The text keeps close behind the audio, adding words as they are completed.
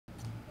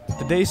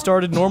The day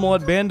started normal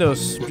at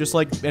Bandos, just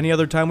like any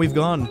other time we've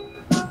gone.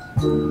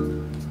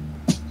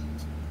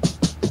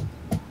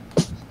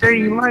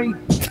 Daylight.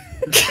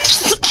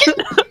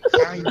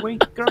 I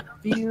wake up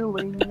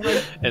feeling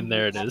like. And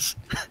there it is.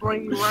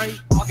 Right.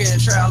 Walking in the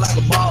trail like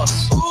a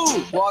boss.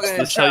 Ooh, walking in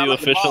the This is how trail you like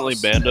a efficiently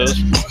boss. Bandos?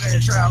 Walking in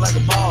the trail like a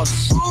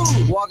boss.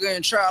 Ooh, walking in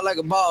the trail like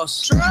a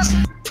boss.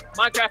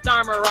 Minecraft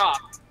armor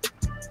rock.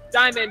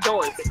 Diamond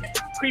doors.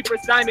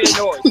 Creepers diamond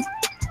doors.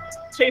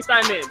 Chase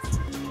diamonds.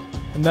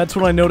 And that's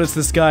when I noticed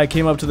this guy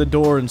came up to the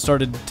door and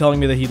started telling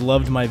me that he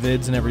loved my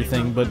vids and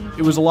everything, but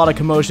it was a lot of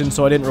commotion,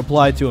 so I didn't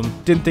reply to him.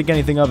 Didn't think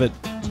anything of it.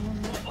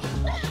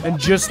 And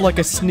just like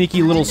a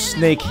sneaky little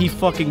snake, he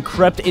fucking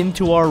crept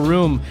into our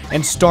room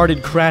and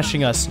started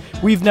crashing us.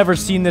 We've never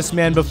seen this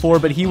man before,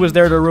 but he was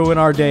there to ruin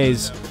our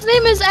days. His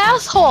name is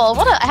Asshole.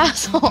 What an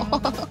asshole.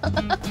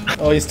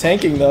 Oh, he's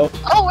tanking though.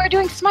 Oh, we're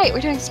doing smite.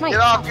 We're doing smite.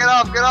 Get off, get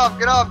off, get off,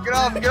 get off, get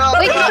off, get off,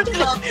 Wait, get off, get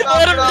get off, get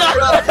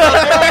off,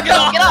 get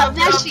off, Get off,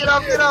 Dashi. get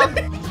off, get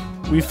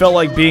off. We felt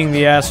like being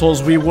the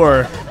assholes we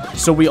were,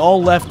 so we all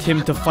left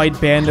him to fight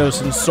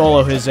Bandos and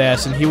solo his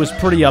ass, and he was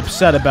pretty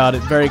upset about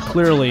it very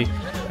clearly.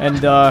 And,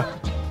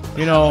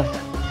 you know,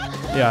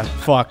 yeah,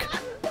 fuck.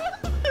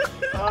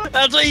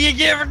 That's what you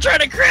get for trying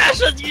to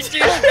crash us, you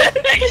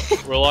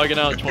douchebag! We're logging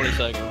out in 20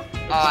 seconds.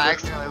 Oh, I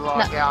accidentally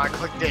logged out. I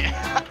clicked it.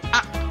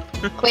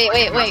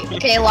 Wait.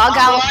 Okay, log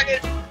out.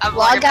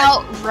 Log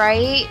out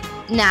right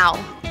now.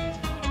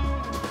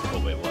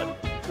 Oh, wait, what?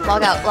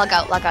 Log out.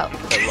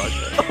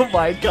 Oh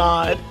my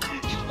god.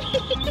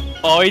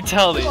 Oh, he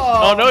told me.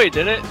 Oh, no, he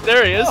didn't.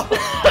 There he is.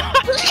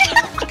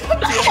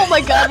 Oh my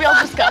god, we all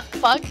just got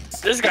fucked.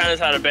 This guy knows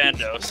how to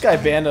Bandos. This guy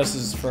Bandos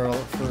is for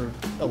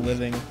a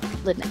living.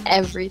 In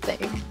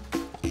everything.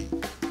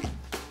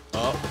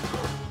 Oh.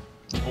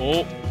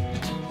 Oh.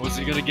 What's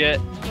he gonna get?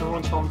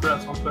 Everyone's home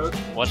dress on foot.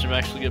 Watch him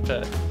actually get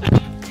pet.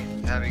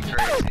 That'd be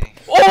crazy.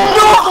 No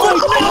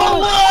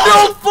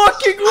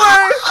fucking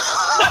way!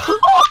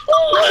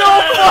 No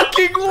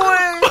fucking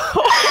way!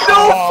 No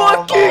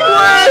fucking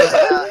way!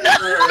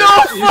 No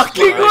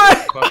fucking way!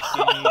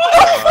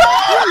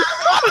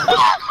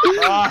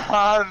 Oh,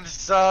 I'm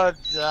so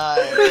done.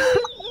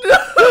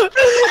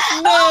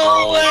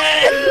 No way!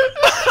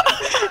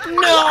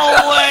 No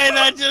way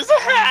that just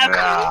happened!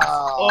 No.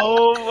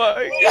 Oh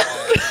my god.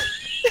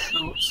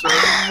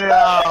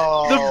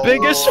 No. The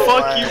biggest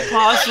fuck you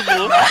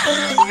possible.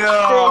 No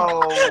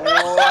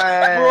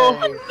way. Bro.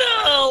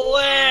 No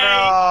way!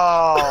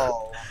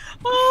 No.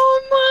 Oh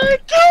my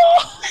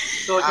god! I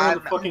feel like I'm in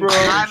the fucking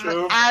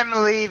show. I'm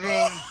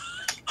leaving.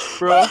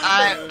 Bro.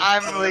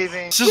 I'm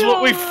leaving. This is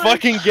what we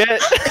fucking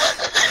get.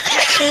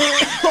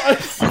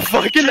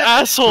 Fucking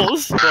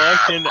assholes.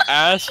 Fucking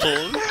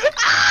assholes.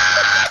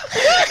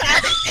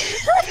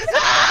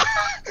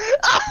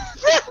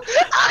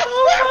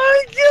 Oh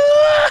my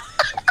god!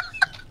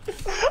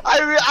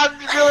 I'm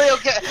really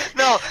okay.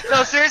 No,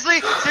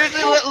 seriously,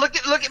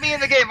 look at me in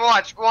the game.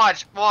 Watch.